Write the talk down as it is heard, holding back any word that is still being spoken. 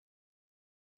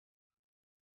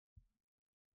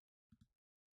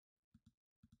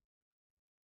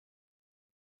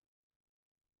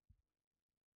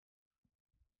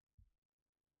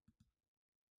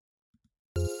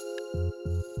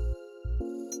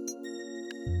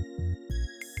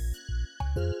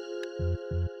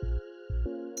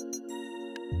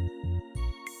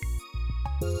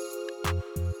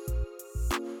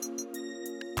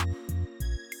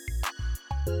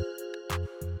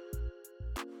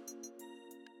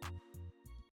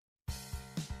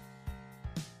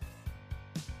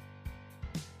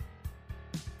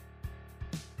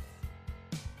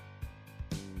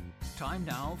Time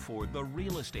now for The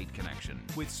Real Estate Connection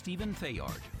with Stephen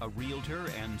Theard, a realtor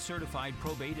and certified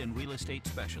probate and real estate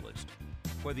specialist.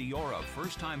 Whether you're a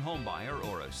first-time homebuyer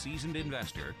or a seasoned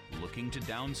investor looking to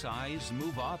downsize,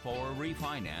 move up, or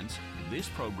refinance, this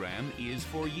program is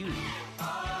for you. Our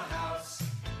house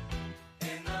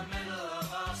in the middle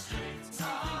of our street.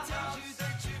 Something tells you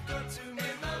that you've got to meet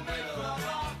in the middle of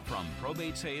our... From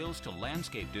probate sales to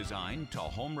landscape design to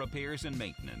home repairs and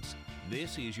maintenance,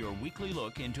 this is your weekly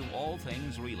look into all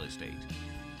things real estate.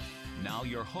 Now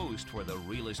your host for The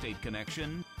Real Estate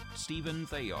Connection, Stephen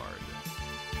Theard.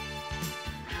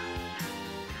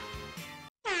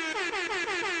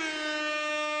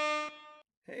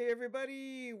 Hey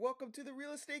everybody, welcome to The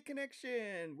Real Estate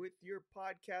Connection with your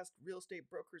podcast real estate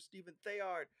broker Stephen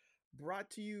Theard, brought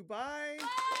to you by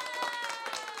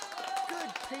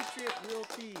Good Patriot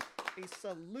Realty. A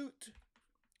salute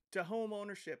to home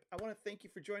ownership. I want to thank you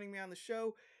for joining me on the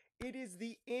show. It is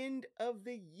the end of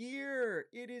the year.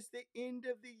 It is the end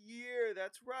of the year.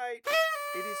 That's right.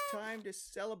 It is time to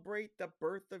celebrate the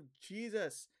birth of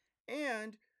Jesus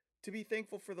and to be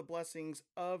thankful for the blessings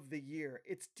of the year.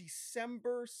 It's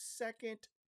December 2nd,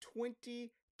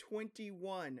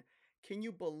 2021. Can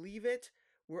you believe it?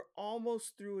 We're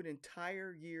almost through an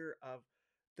entire year of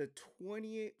the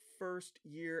 21st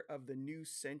year of the new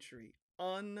century.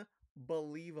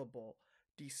 Unbelievable.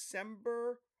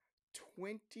 December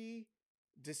 2nd,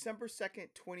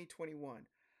 2021.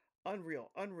 Unreal.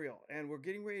 And we're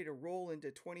getting ready to roll into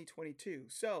 2022.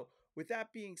 So with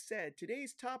that being said,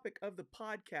 today's topic of the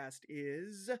podcast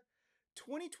is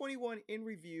 2021 in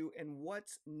review and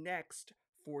what's next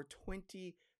for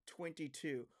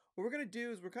 2022. What we're going to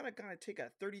do is we're going to take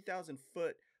a 30,000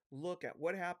 foot look at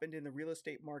what happened in the real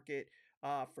estate market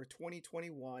for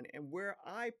 2021 and where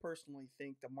I personally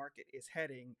think the market is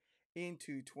heading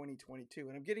into 2022.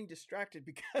 And I'm getting distracted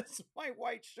because my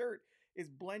white shirt is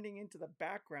blending into the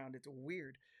background. It's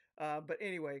weird. But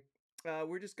anyway,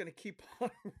 we're just going to keep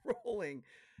on rolling.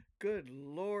 Good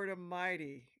Lord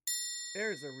Almighty.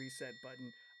 There's the reset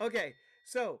button. Okay,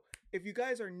 so if you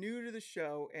guys are new to the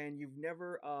show and you've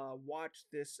never watched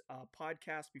this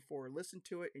podcast before or listened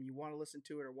to it and you want to listen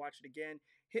to it or watch it again,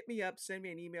 hit me up. Send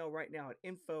me an email right now at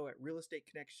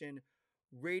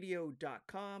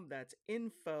info@realestateconnectionradio.com. That's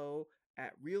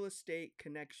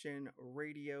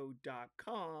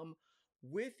info@realestateconnectionradio.com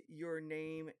with your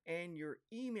name and your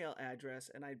email address,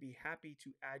 and I'd be happy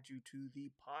to add you to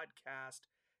the podcast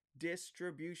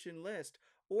distribution list.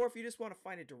 Or if you just want to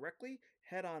find it directly,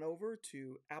 head on over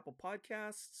to Apple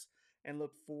Podcasts and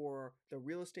look for The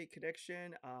Real Estate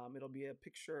Connection. It'll be a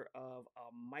picture of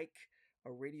a mic,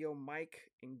 a radio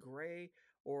mic in gray,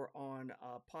 or on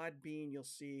Podbean, you'll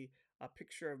see a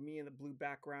picture of me in the blue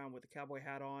background with a cowboy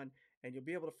hat on, and you'll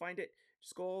be able to find it.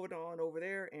 Just go on over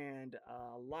there and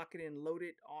lock it in, load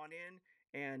it on in,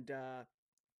 and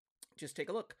just take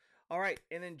a look. All right,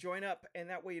 and then join up, and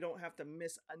that way you don't have to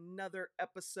miss another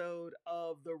episode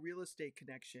of The Real Estate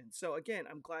Connection. So again,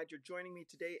 I'm glad you're joining me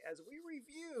today as we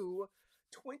review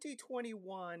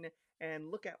 2021 and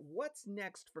look at what's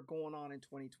next for going on in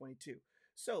 2022.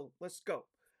 So let's go.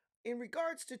 In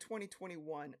regards to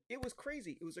 2021, it was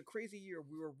crazy. It was a crazy year.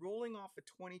 We were rolling off of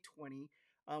 2020.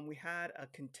 We had a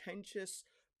contentious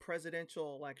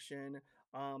presidential election.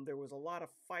 There was a lot of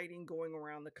fighting going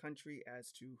around the country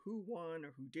as to who won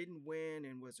or who didn't win,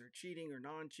 and was there cheating or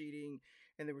non-cheating.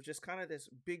 And there was just kind of this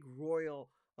big roil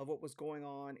of what was going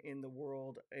on in the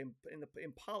world in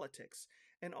politics.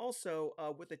 And also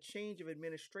with a change of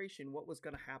administration, what was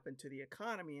going to happen to the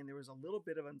economy. And there was a little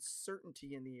bit of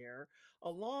uncertainty in the air,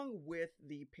 along with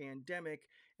the pandemic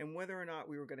and whether or not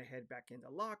we were going to head back into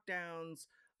lockdowns,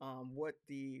 what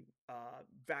the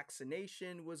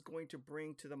vaccination was going to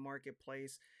bring to the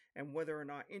marketplace, and whether or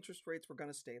not interest rates were going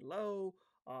to stay low,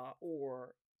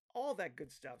 or all that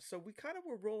good stuff. So we kind of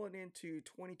were rolling into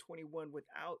 2021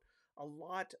 without a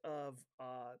lot of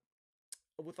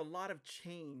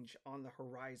change on the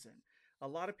horizon. A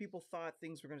lot of people thought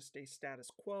things were going to stay status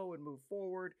quo and move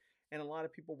forward, and a lot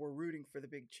of people were rooting for the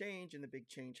big change, and the big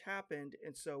change happened.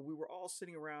 And so we were all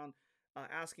sitting around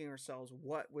asking ourselves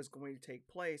what was going to take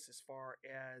place as far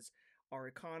as our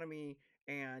economy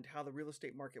and how the real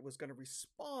estate market was going to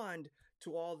respond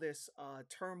to all this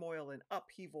turmoil and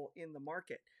upheaval in the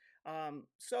market.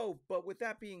 But with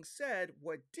that being said,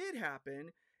 what did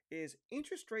happen is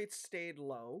interest rates stayed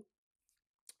low.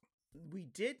 We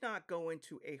did not go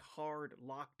into a hard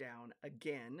lockdown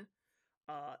again.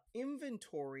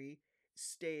 Inventory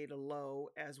stayed low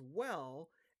as well,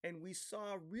 and we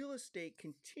saw real estate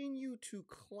continue to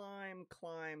climb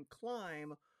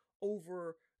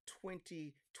over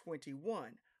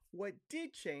 2021. What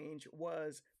did change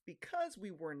was because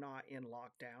we were not in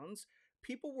lockdowns,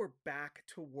 people were back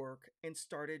to work and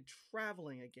started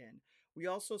traveling again. We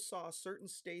also saw certain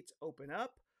states open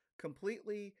up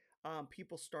completely.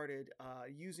 People started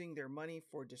using their money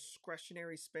for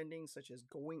discretionary spending, such as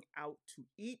going out to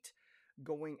eat,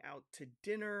 going out to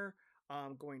dinner,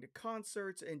 going to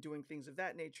concerts, and doing things of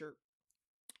that nature.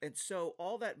 And so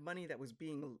all that money that was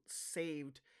being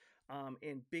saved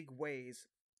in big ways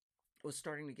was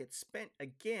starting to get spent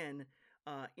again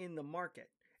in the market.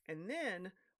 And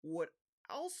then what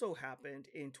also happened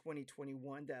in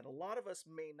 2021 that a lot of us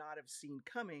may not have seen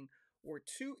coming were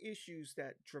two issues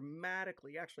that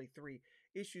dramatically, actually three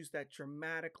issues that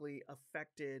dramatically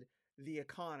affected the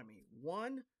economy.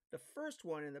 One, the first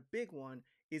one and the big one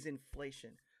is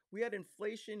inflation. We had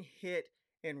inflation hit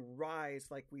and rise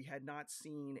like we had not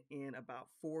seen in about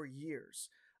 4 years.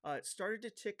 It started to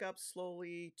tick up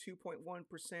slowly, 2.1%,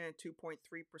 2.3%,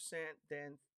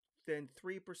 then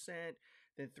 3%,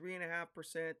 then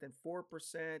 3.5%, then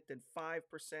 4%, then 5%,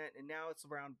 and now it's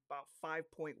around about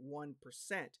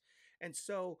 5.1%. And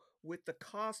so, with the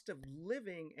cost of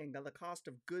living and the cost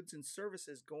of goods and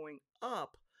services going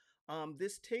up,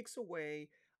 this takes away,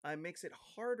 makes it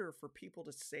harder for people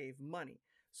to save money.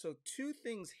 So, two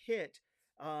things hit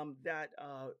that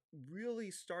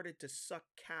really started to suck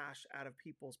cash out of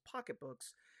people's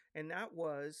pocketbooks, and that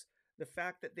was the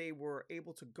fact that they were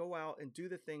able to go out and do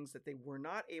the things that they were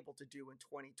not able to do in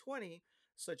 2020,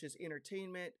 such as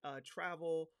entertainment,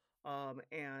 travel,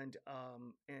 and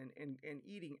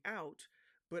eating out.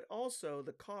 But also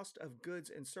the cost of goods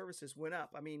and services went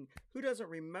up. I mean, who doesn't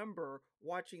remember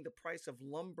watching the price of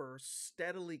lumber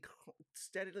steadily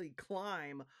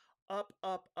climb up,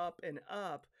 and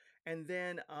up, and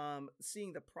then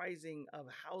seeing the pricing of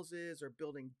houses or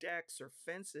building decks or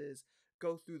fences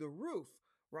go through the roof,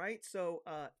 right? So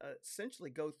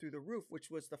essentially go through the roof, which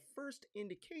was the first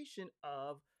indication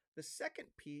of the second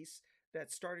piece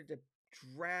that started to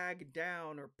drag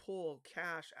down or pull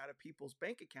cash out of people's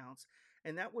bank accounts,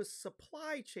 and that was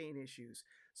supply chain issues.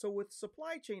 So with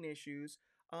supply chain issues,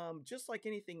 just like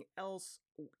anything else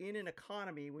in an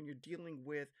economy, when you're dealing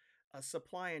with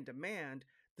supply and demand,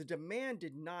 the demand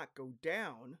did not go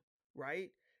down,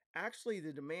 right? Actually,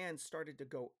 the demand started to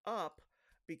go up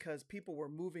because people were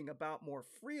moving about more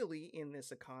freely in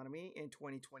this economy in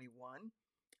 2021,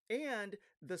 and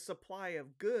the supply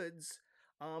of goods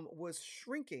was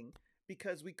shrinking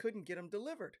because we couldn't get them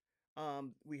delivered.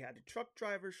 We had a truck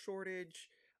driver shortage,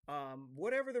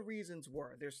 whatever the reasons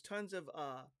were. There's tons of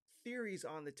theories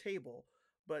on the table,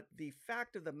 but the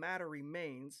fact of the matter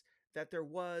remains that there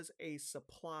was a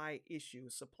supply issue,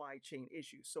 a supply chain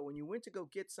issue. So when you went to go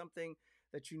get something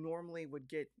that you normally would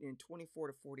get in 24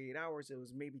 to 48 hours, it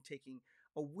was maybe taking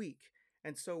a week.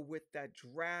 And so with that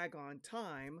drag on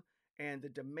time and the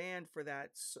demand for that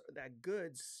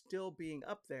goods still being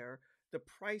up there, the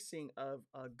pricing of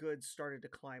goods started to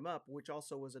climb up, which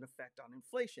also was an effect on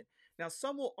inflation. Now,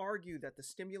 some will argue that the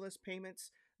stimulus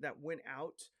payments that went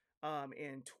out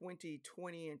in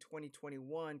 2020 and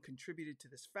 2021 contributed to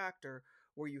this factor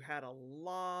where you had a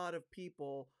lot of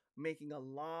people making a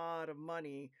lot of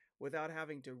money without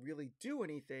having to really do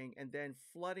anything and then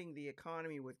flooding the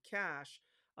economy with cash,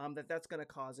 that's going to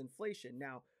cause inflation.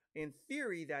 Now, in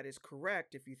theory, that is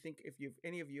correct. If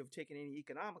any of you have taken any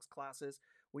economics classes,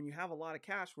 when you have a lot of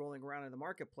cash rolling around in the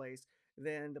marketplace,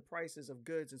 then the prices of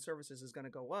goods and services is going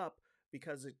to go up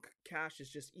because cash is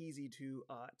just easy to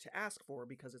ask for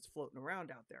because it's floating around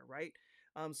out there, right?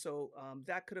 So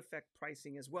that could affect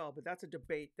pricing as well, but that's a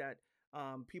debate that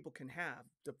people can have.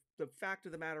 The fact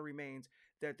of the matter remains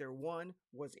that there, one,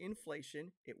 was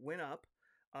inflation, it went up.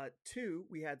 Two,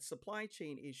 we had supply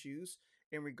chain issues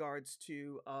in regards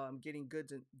to getting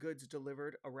goods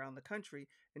delivered around the country.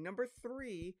 And number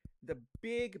three, the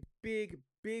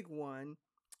big one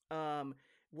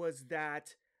was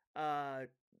that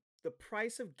the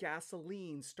price of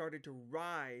gasoline started to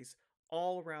rise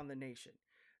all around the nation.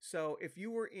 So if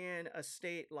you were in a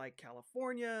state like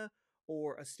California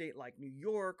or a state like New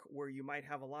York, where you might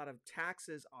have a lot of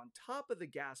taxes on top of the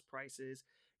gas prices,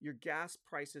 your gas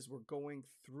prices were going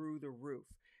through the roof.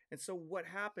 And so what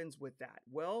happens with that?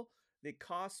 Well, it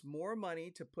costs more money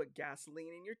to put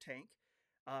gasoline in your tank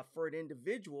for an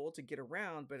individual to get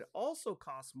around, but it also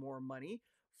costs more money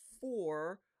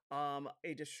for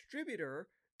a distributor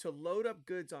to load up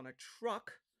goods on a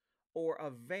truck or a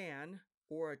van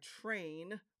or a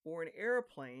train or an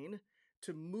airplane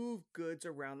to move goods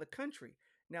around the country.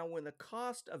 Now, when the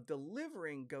cost of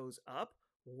delivering goes up,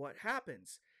 what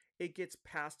happens? It gets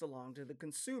passed along to the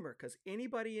consumer because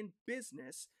anybody in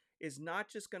business is not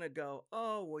just going to go,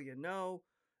 oh, well,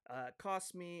 it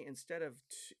costs me instead of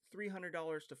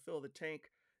 $300 to fill the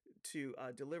tank to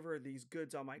deliver these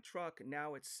goods on my truck.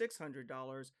 Now it's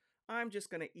 $600. I'm just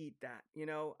going to eat that.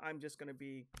 I'm just going to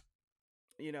be,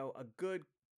 a good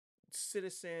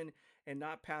citizen and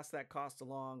not pass that cost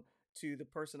along to the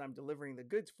person I'm delivering the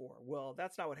goods for. Well,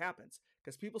 that's not what happens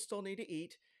because people still need to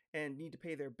eat and need to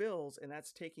pay their bills, and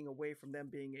that's taking away from them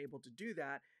being able to do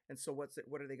that. And so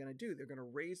what are they going to do? They're going to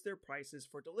raise their prices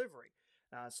for delivery.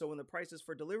 So when the prices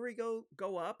for delivery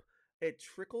go up, it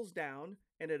trickles down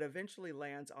and it eventually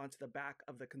lands onto the back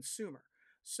of the consumer.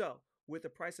 So with the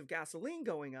price of gasoline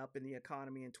going up in the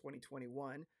economy in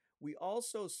 2021, we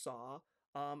also saw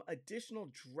additional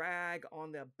drag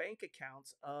on the bank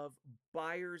accounts of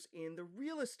buyers in the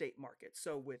real estate market.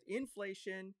 So with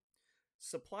inflation,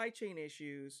 supply chain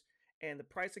issues, and the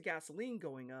price of gasoline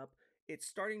going up, it's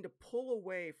starting to pull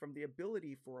away from the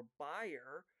ability for a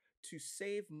buyer to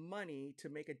save money to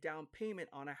make a down payment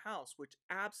on a house, which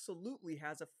absolutely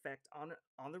has effect on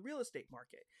the real estate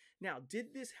market. Now,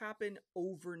 did this happen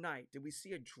overnight? Did we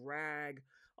see a drag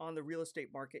on the real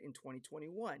estate market in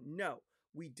 2021? No,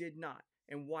 we did not.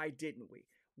 And why didn't we?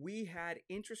 We had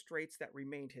interest rates that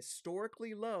remained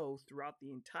historically low throughout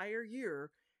the entire year,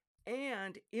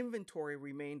 and inventory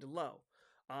remained low.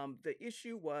 The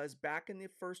issue was back in the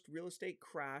first real estate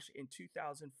crash in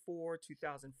 2004,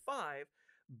 2005,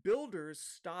 builders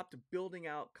stopped building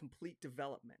out complete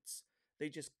developments. They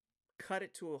just cut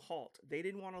it to a halt. They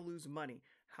didn't want to lose money.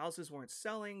 Houses weren't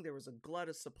selling. There was a glut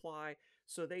of supply.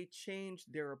 So they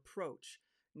changed their approach.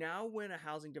 Now, when a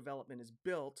housing development is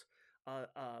built,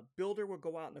 a builder will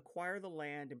go out and acquire the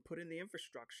land and put in the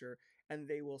infrastructure, and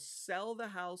they will sell the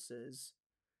houses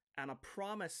on a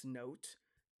promise note,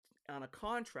 on a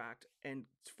contract, and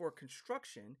for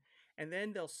construction, and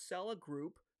then they'll sell a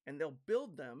group and they'll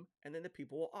build them, and then the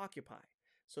people will occupy.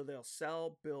 So they'll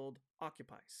sell, build,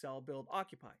 occupy, sell, build,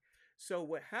 occupy. So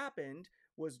what happened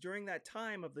was during that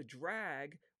time of the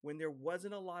drag, when there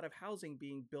wasn't a lot of housing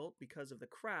being built because of the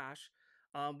crash,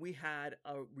 we had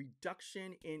a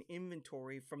reduction in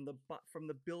inventory from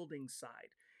the building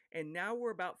side. And now we're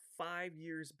about 5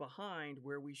 years behind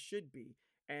where we should be.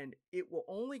 And it will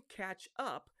only catch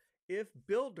up if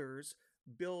builders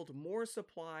build more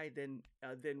supply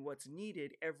than what's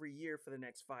needed every year for the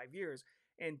next 5 years.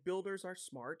 And builders are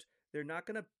smart. They're not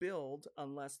going to build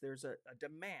unless there's a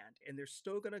demand. And they're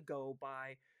still going to go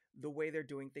by the way they're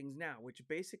doing things now, which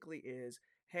basically is,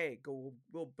 hey,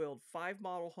 we'll build 5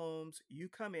 model homes. You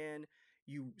come in,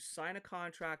 you sign a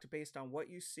contract based on what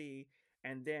you see,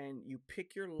 and then you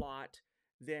pick your lot.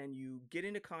 Then you get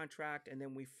into contract, and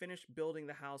then we finish building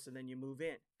the house, and then you move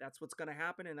in. That's what's going to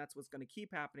happen, and that's what's going to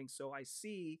keep happening. So I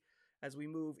see, as we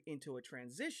move into a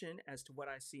transition as to what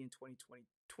I see in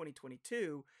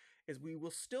 2022, is we will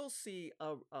still see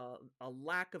a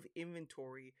lack of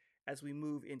inventory as we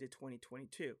move into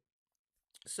 2022.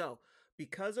 So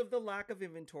because of the lack of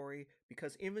inventory,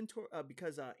 because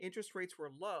interest rates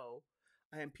were low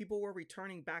and people were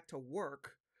returning back to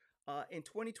work, in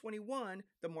 2021,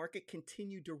 the market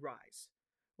continued to rise,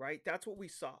 right? That's what we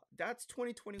saw. That's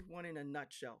 2021 in a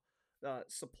nutshell.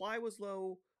 Supply was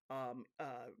low.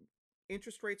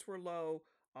 Interest rates were low.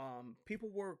 People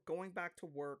were going back to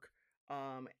work,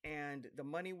 and the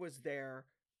money was there.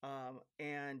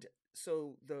 And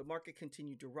so the market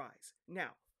continued to rise. Now,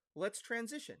 let's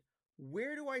transition.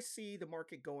 Where do I see the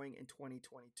market going in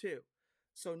 2022?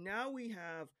 So now we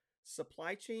have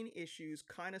supply chain issues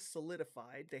kind of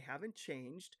solidified. They haven't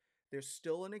changed. They're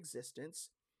still in existence.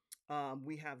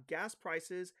 We have gas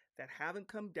prices that haven't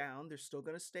come down. They're still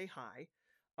going to stay high.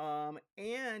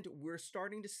 And we're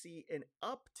starting to see an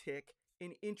uptick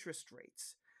in interest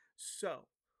rates. So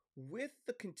with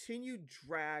the continued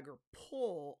drag or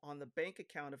pull on the bank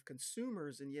account of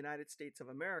consumers in the United States of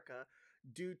America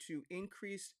due to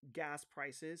increased gas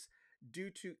prices, due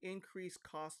to increased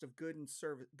cost of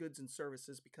goods and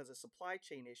services because of supply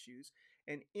chain issues,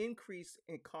 and increase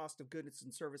in cost of goods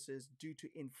and services due to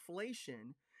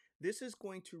inflation, this is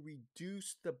going to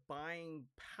reduce the buying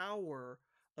power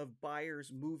of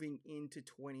buyers moving into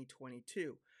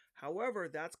 2022. However,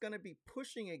 that's going to be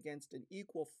pushing against an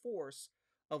equal force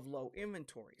of low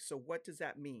inventory. So what does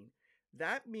that mean?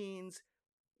 That means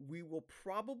we will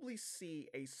probably see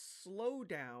a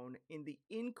slowdown in the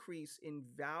increase in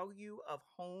value of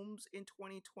homes in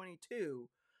 2022,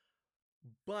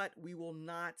 but we will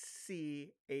not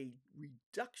see a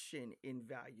reduction in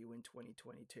value in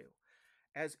 2022.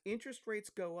 As interest rates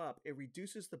go up, it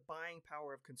reduces the buying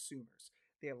power of consumers.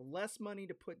 They have less money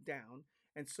to put down,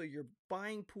 and so your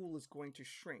buying pool is going to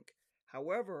shrink.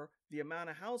 However, the amount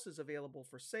of houses available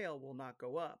for sale will not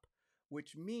go up,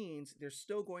 which means they're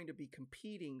still going to be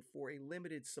competing for a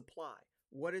limited supply.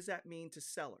 What does that mean to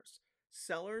sellers?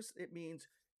 Sellers, it means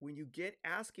when you get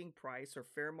asking price or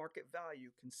fair market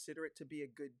value, consider it to be a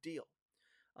good deal.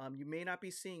 You may not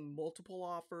be seeing multiple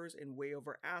offers and way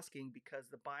over asking because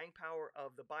the buying power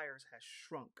of the buyers has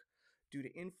shrunk due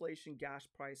to inflation, gas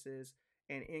prices,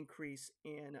 and increase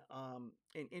in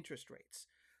interest rates.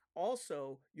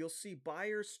 Also, you'll see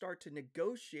buyers start to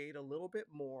negotiate a little bit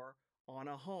more on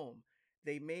a home.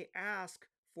 They may ask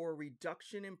for a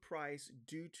reduction in price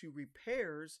due to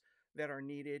repairs that are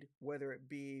needed, whether it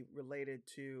be related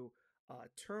to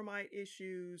termite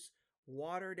issues,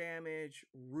 water damage,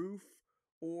 roof,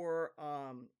 or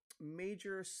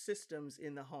major systems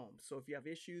in the home. So if you have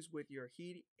issues with your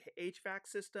heat HVAC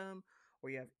system, or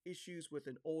you have issues with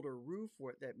an older roof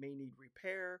that may need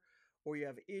repair, or you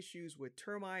have issues with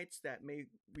termites that may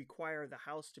require the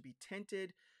house to be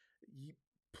tented,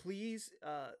 please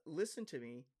listen to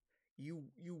me. You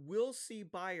will see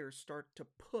buyers start to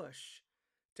push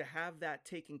to have that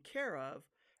taken care of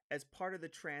as part of the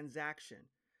transaction.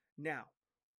 Now,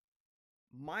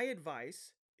 my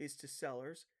advice is to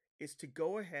sellers is to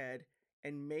go ahead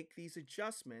and make these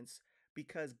adjustments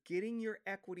because getting your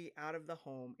equity out of the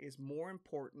home is more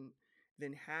important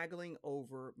than haggling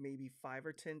over maybe $5,000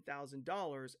 or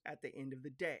 $10,000 at the end of the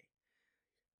day.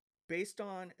 Based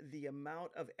on the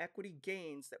amount of equity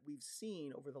gains that we've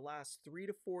seen over the last 3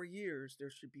 to 4 years, there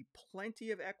should be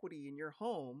plenty of equity in your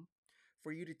home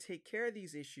for you to take care of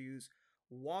these issues,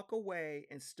 walk away,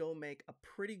 and still make a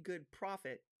pretty good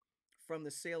profit from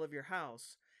the sale of your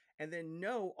house. And then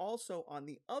know also on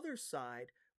the other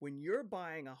side, when you're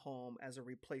buying a home as a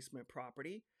replacement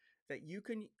property, that you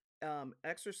can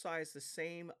exercise the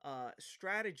same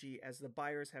strategy as the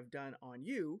buyers have done on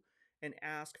you and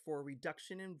ask for a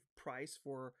reduction in price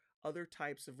for other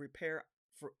types of repair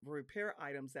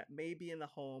items that may be in the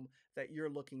home that you're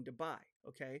looking to buy.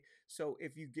 Okay, so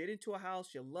if you get into a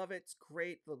house, you love it, it's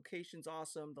great, the location's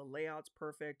awesome, the layout's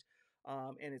perfect,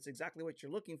 and it's exactly what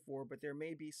you're looking for, but there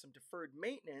may be some deferred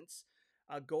maintenance.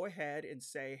 Go ahead and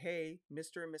say, hey,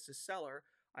 Mr. and Mrs. Seller,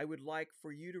 I would like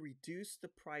for you to reduce the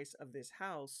price of this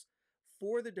house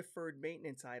for the deferred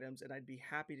maintenance items, and I'd be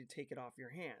happy to take it off your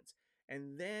hands.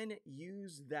 And then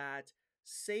use that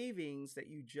savings that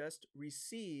you just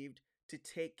received to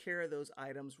take care of those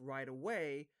items right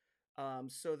away,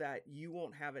 so that you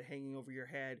won't have it hanging over your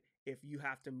head if you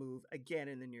have to move again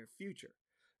in the near future.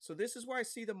 So this is where I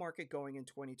see the market going in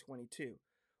 2022.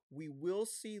 We will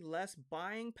see less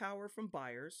buying power from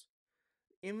buyers.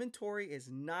 Inventory is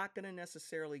not going to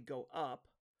necessarily go up.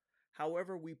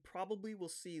 However, we probably will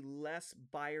see less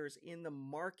buyers in the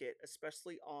market,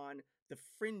 especially on the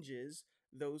fringes,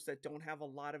 those that didn't have a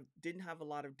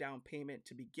lot of down payment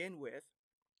to begin with,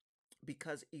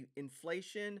 because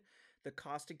inflation, the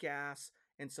cost of gas,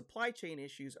 and supply chain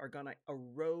issues are going to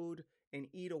erode and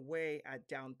eat away at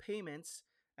down payments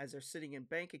as they're sitting in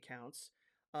bank accounts.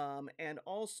 And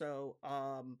also,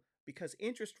 because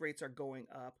interest rates are going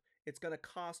up, it's going to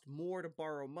cost more to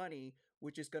borrow money,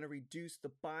 which is going to reduce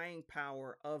the buying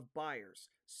power of buyers.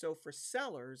 So for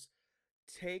sellers,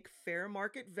 take fair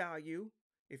market value.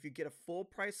 If you get a full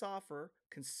price offer,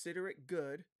 consider it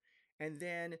good, and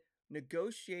then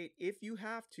negotiate if you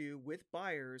have to with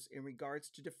buyers in regards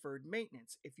to deferred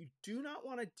maintenance. If you do not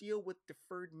want to deal with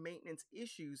deferred maintenance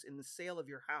issues in the sale of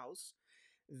your house,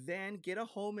 then get a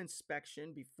home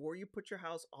inspection before you put your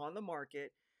house on the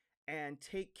market and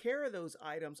take care of those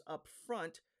items up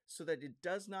front so that it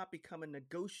does not become a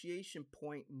negotiation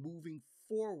point moving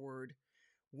forward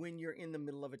when you're in the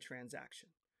middle of a transaction.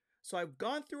 So I've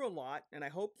gone through a lot, and I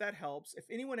hope that helps. If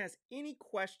anyone has any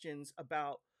questions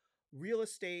about real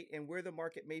estate and where the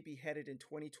market may be headed in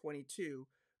 2022,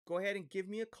 go ahead and give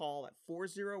me a call at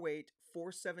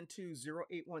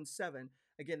 408-472-0817.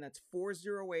 Again, that's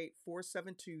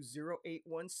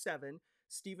 408-472-0817.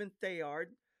 Stephen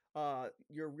Thayard,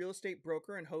 your real estate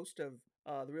broker and host of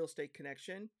the Real Estate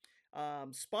Connection,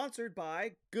 sponsored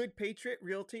by Good Patriot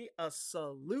Realty, a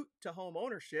salute to home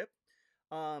ownership.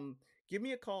 Give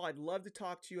me a call. I'd love to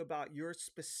talk to you about your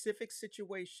specific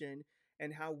situation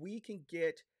and how we can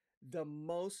get the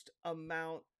most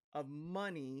amount of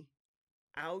money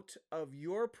out of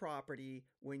your property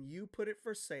when you put it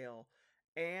for sale,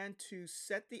 and to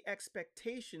set the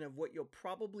expectation of what you'll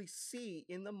probably see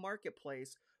in the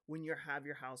marketplace when you have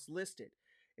your house listed.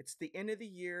 It's the end of the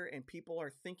year and people are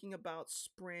thinking about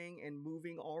spring and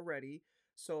moving already.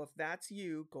 So if that's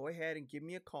you, go ahead and give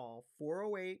me a call,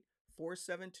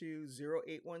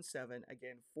 408-472-0817.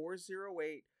 Again,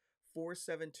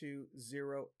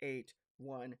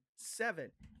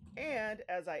 408-472-0817. And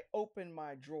as I open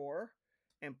my drawer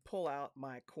and pull out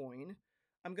my coin,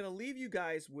 I'm going to leave you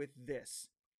guys with this.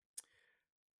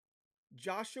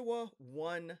 Joshua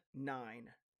 1:9.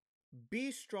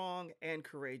 Be strong and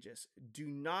courageous. Do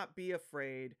not be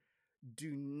afraid.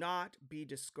 Do not be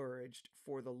discouraged,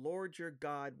 for the Lord your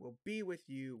God will be with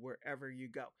you wherever you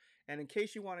go. And in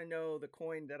case you want to know the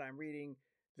coin that I'm reading,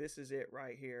 this is it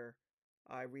right here.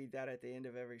 I read that at the end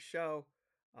of every show.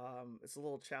 It's a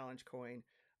little challenge coin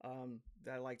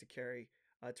that I like to carry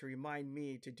to remind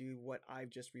me to do what I've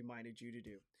just reminded you to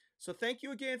do. So thank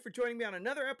you again for joining me on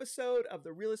another episode of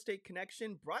The Real Estate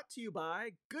Connection, brought to you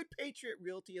by Good Patriot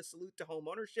Realty, a salute to home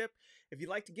ownership. If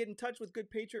you'd like to get in touch with Good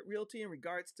Patriot Realty in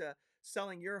regards to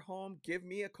selling your home, give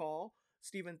me a call.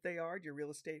 Stephen Thayard, your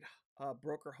real estate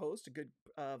broker host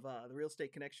of The Real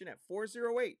Estate Connection at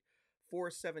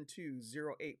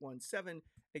 408-472-0817.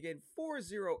 Again,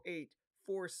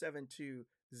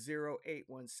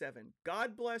 408-472-0817.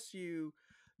 God bless you.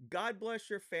 God bless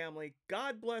your family.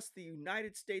 God bless the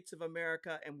United States of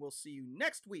America. And we'll see you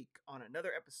next week on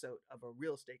another episode of A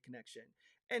Real Estate Connection.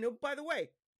 And oh, by the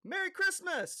way, Merry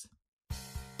Christmas!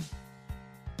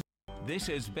 This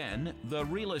has been The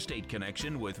Real Estate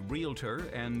Connection with Realtor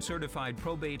and Certified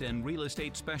Probate and Real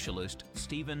Estate Specialist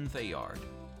Stephen Thayard.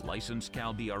 Licensed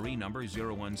Cal BRE number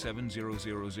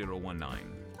 017000019.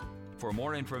 For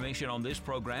more information on this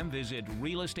program, visit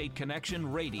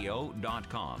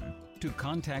realestateconnectionradio.com. To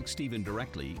contact Stephen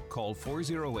directly, call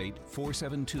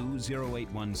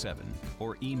 408-472-0817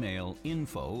 or email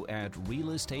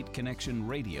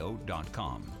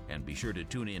info@realestateconnectionradio.com. And be sure to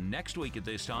tune in next week at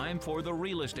this time for The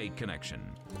Real Estate Connection.